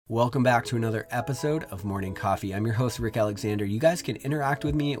Welcome back to another episode of Morning Coffee. I'm your host, Rick Alexander. You guys can interact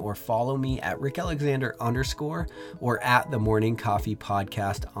with me or follow me at @RickAlexander_ or at the Morning Coffee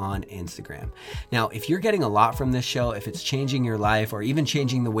Podcast on Instagram. Now, if you're getting a lot from this show, if it's changing your life or even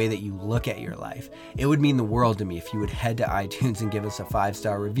changing the way that you look at your life, it would mean the world to me if you would head to iTunes and give us a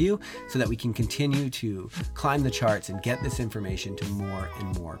 5-star review so that we can continue to climb the charts and get this information to more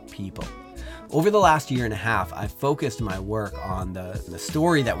and more people. Over the last year and a half, I've focused my work on the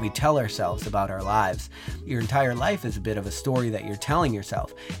story that we tell ourselves about our lives. Your entire life is a bit of a story that you're telling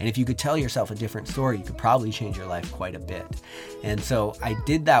yourself. And if you could tell yourself a different story, you could probably change your life quite a bit. And so I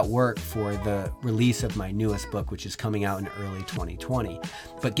did that work for the release of my newest book, which is coming out in early 2020.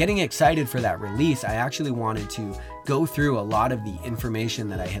 But getting excited for that release, I actually wanted to go through a lot of the information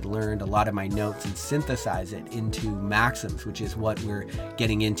that I had learned, a lot of my notes, and synthesize it into maxims, which is what we're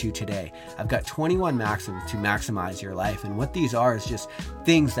getting into today. I've got 21 maxims to maximize your life, and what these are is just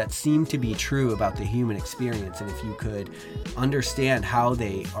things that seem to be true about the human experience, and if you could understand how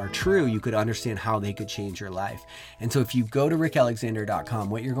they are true, you could understand how they could change your life. And so if you go to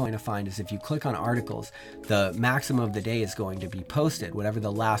rickalexander.com, what you're going to find is if you click on articles, the maxim of the day is going to be posted, whatever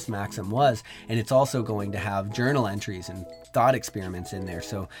the last maxim was, and it's also going to have journal entries and thought experiments in there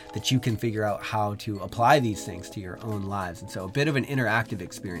so that you can figure out how to apply these things to your own lives. And so a bit of an interactive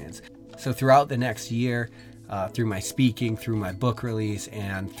experience. So throughout the next year, through my speaking, through my book release,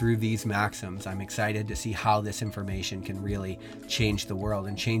 and through these maxims, I'm excited to see how this information can really change the world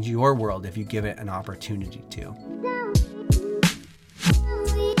and change your world if you give it an opportunity to.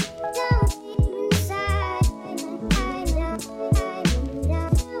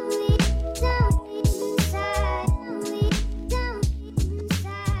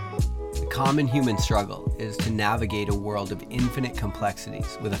 Common human struggle is to navigate a world of infinite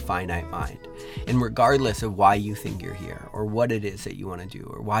complexities with a finite mind. And regardless of why you think you're here, or what it is that you want to do,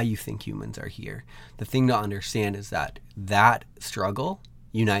 or why you think humans are here, the thing to understand is that that struggle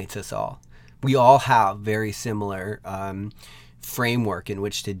unites us all. We all have very similar framework in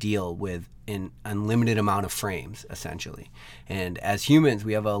which to deal with an unlimited amount of frames, essentially. And as humans,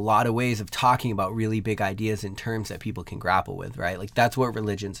 we have a lot of ways of talking about really big ideas in terms that people can grapple with, right? Like that's what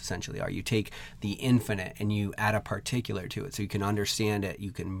religions essentially are. You take the infinite and you add a particular to it so you can understand it.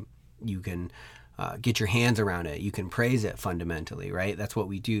 You can get your hands around it. You can praise it fundamentally, right? That's what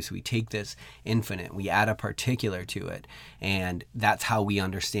we do. So we take this infinite, we add a particular to it, and that's how we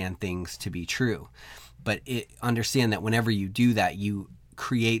understand things to be true. But understand that whenever you do that, you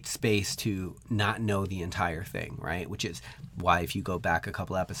create space to not know the entire thing, right? Which is why if you go back a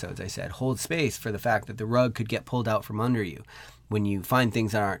couple episodes, I said, hold space for the fact that the rug could get pulled out from under you. When you find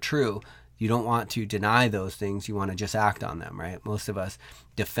things that aren't true, you don't want to deny those things. You want to just act on them, right? Most of us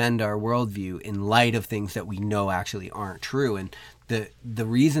defend our worldview in light of things that we know actually aren't true. And the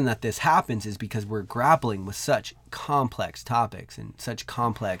reason that this happens is because we're grappling with such complex topics and such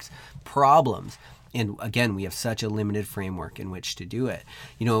complex problems. And again, we have such a limited framework in which to do it.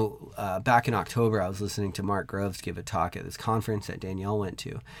 You know, back in October, I was listening to Mark Groves give a talk at this conference that Danielle went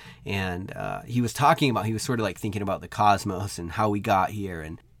to. And he was sort of like thinking about the cosmos and how we got here.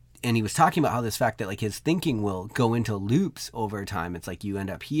 And he was talking about how this fact that like his thinking will go into loops over time. It's like you end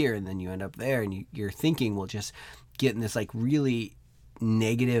up here and then you end up there, and your thinking will just get in this like really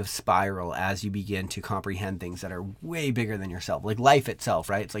negative spiral as you begin to comprehend things that are way bigger than yourself, like life itself,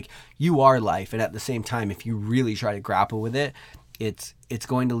 right? It's like you are life, and at the same time, if you really try to grapple with it, it's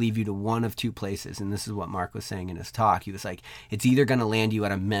going to leave you to one of two places. And this is what Mark was saying in his talk. He was like, it's either going to land you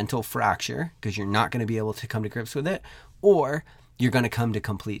at a mental fracture because you're not going to be able to come to grips with it, or you're going to come to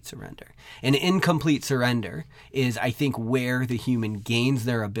complete surrender. And incomplete surrender is, I think, where the human gains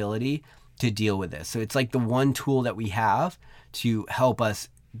their ability to deal with this. So it's like the one tool that we have to help us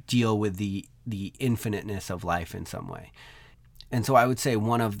deal with the infiniteness of life in some way. And so I would say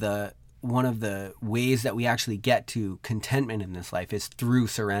one of the ways that we actually get to contentment in this life is through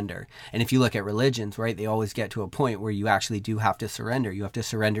surrender. And if you look at religions, right, they always get to a point where you actually do have to surrender. You have to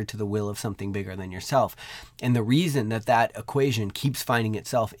surrender to the will of something bigger than yourself. And the reason that equation keeps finding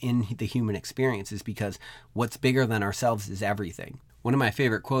itself in the human experience is because what's bigger than ourselves is everything. One of my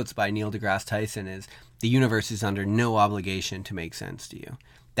favorite quotes by Neil deGrasse Tyson is, "The universe is under no obligation to make sense to you."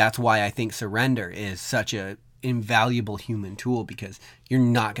 That's why I think surrender is such a invaluable human tool, because you're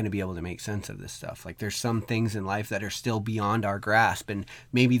not going to be able to make sense of this stuff. Like there's some things in life that are still beyond our grasp, and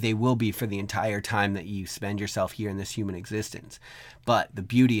maybe they will be for the entire time that you spend yourself here in this human existence. But the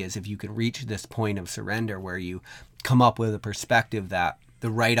beauty is if you can reach this point of surrender where you come up with a perspective that the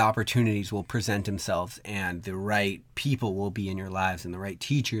right opportunities will present themselves, and the right people will be in your lives, and the right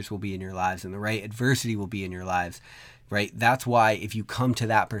teachers will be in your lives, and the right adversity will be in your lives, right? That's why if you come to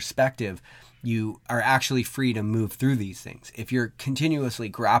that perspective, you are actually free to move through these things. If you're continuously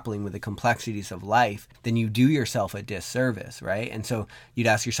grappling with the complexities of life, then you do yourself a disservice, right? And so you'd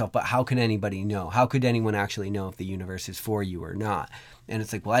ask yourself, but how can anybody know? How could anyone actually know if the universe is for you or not? And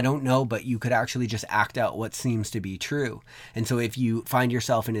it's like, well, I don't know, but you could actually just act out what seems to be true. And so if you find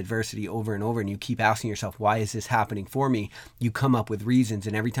yourself in adversity over and over and you keep asking yourself, why is this happening for me? You come up with reasons.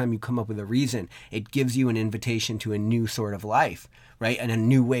 And every time you come up with a reason, it gives you an invitation to a new sort of life, right? And a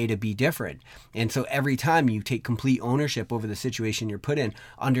new way to be different. And so every time you take complete ownership over the situation you're put in,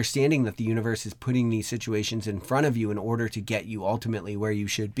 understanding that the universe is putting these situations in front of you in order to get you ultimately where you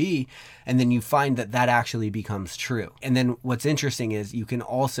should be. And then you find that that actually becomes true. And then what's interesting is you can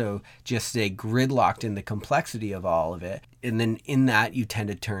also just stay gridlocked in the complexity of all of it. And then in that, you tend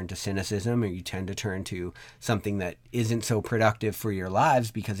to turn to cynicism, or you tend to turn to something that isn't so productive for your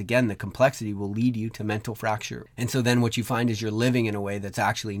lives, because again, the complexity will lead you to mental fracture. And so then what you find is you're living in a way that's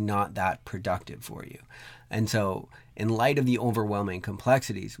actually not that productive for you. And so in light of the overwhelming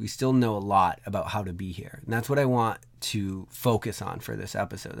complexities, we still know a lot about how to be here. And that's what I want to focus on for this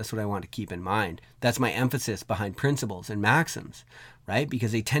episode. That's what I want to keep in mind. That's my emphasis behind principles and maxims, right?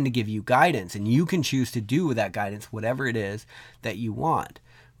 Because they tend to give you guidance, and you can choose to do with that guidance whatever it is that you want,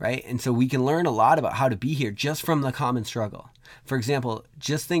 right? And so we can learn a lot about how to be here just from the common struggle. For example,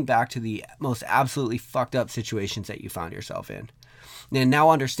 just think back to the most absolutely fucked up situations that you found yourself in. And now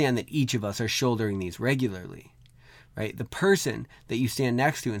understand that each of us are shouldering these regularly, right? The person that you stand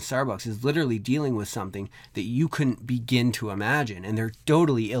next to in Starbucks is literally dealing with something that you couldn't begin to imagine, and they're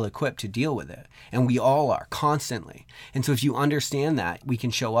totally ill-equipped to deal with it. And we all are, constantly. And so if you understand that, we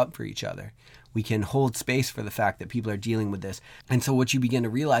can show up for each other. We can hold space for the fact that people are dealing with this. And so what you begin to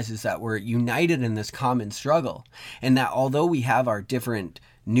realize is that we're united in this common struggle, and that although we have our different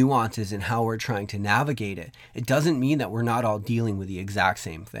nuances in how we're trying to navigate it, it doesn't mean that we're not all dealing with the exact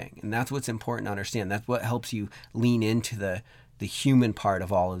same thing. And that's what's important to understand. That's what helps you lean into the human part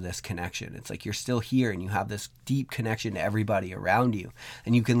of all of this connection. It's like you're still here and you have this deep connection to everybody around you,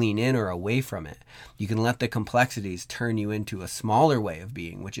 and you can lean in or away from it. You can let the complexities turn you into a smaller way of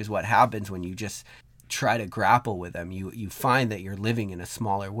being, which is what happens when you just try to grapple with them. You find that you're living in a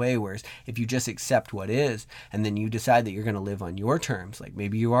smaller way, whereas if you just accept what is, and then you decide that you're going to live on your terms, like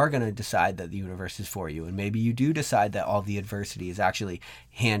maybe you are going to decide that the universe is for you, and maybe you do decide that all the adversity is actually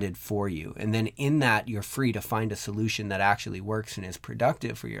handed for you, and then in that you're free to find a solution that actually works and is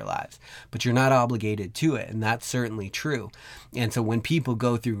productive for your lives, but you're not obligated to it. And that's certainly true. And so when people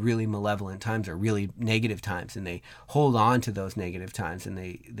go through really malevolent times or really negative times, and they hold on to those negative times, and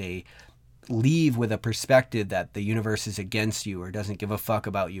they leave with a perspective that the universe is against you or doesn't give a fuck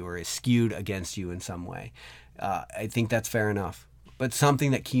about you or is skewed against you in some way, I think that's fair enough. But something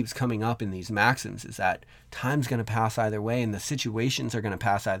that keeps coming up in these maxims is that time's going to pass either way, and the situations are going to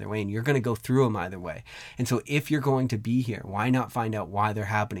pass either way, and you're going to go through them either way. And so if you're going to be here, why not find out why they're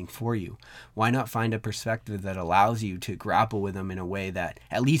happening for you? Why not find a perspective that allows you to grapple with them in a way that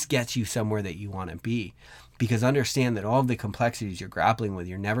at least gets you somewhere that you want to be? Because understand that all of the complexities you're grappling with,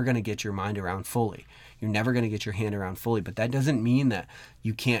 you're never going to get your mind around fully. You're never going to get your hand around fully. But that doesn't mean that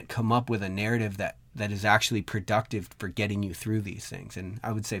you can't come up with a narrative that is actually productive for getting you through these things. And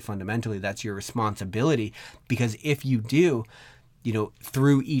I would say fundamentally that's your responsibility, because if you do,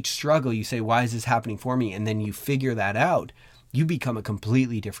 through each struggle, you say, why is this happening for me? And then you figure that out, you become a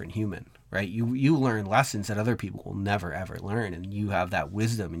completely different human, right? You learn lessons that other people will never, ever learn. And you have that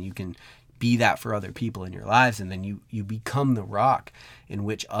wisdom, and you can be that for other people in your lives. And then you become the rock in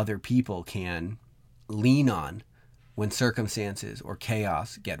which other people can lean on when circumstances or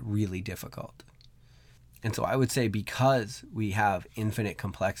chaos get really difficult. And so I would say, because we have infinite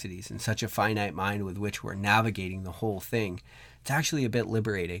complexities and such a finite mind with which we're navigating the whole thing, it's actually a bit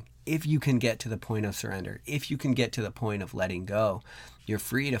liberating. If you can get to the point of surrender, if you can get to the point of letting go, you're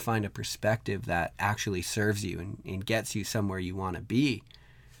free to find a perspective that actually serves you and gets you somewhere you want to be.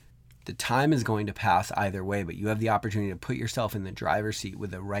 The time is going to pass either way, but you have the opportunity to put yourself in the driver's seat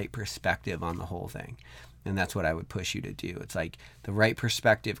with the right perspective on the whole thing. And that's what I would push you to do. It's like the right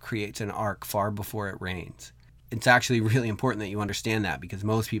perspective creates an arc far before it rains. It's actually really important that you understand that, because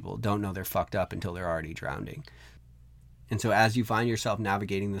most people don't know they're fucked up until they're already drowning. And so as you find yourself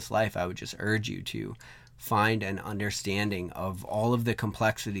navigating this life, I would just urge you to find an understanding of all of the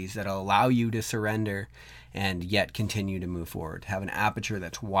complexities that allow you to surrender and yet continue to move forward. Have an aperture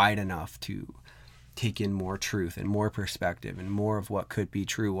that's wide enough to take in more truth and more perspective and more of what could be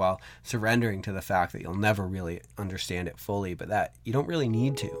true, while surrendering to the fact that you'll never really understand it fully, but that you don't really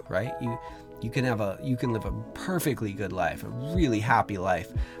need to, right? You can live a perfectly good life, a really happy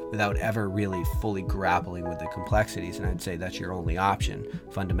life, without ever really fully grappling with the complexities. And I'd say that's your only option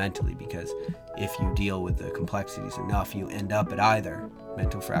fundamentally, because if you deal with the complexities enough, you end up at either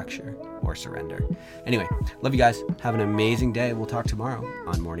mental fracture or surrender. Anyway, love you guys. Have an amazing day. We'll talk tomorrow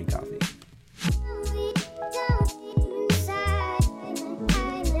on Morning Coffee.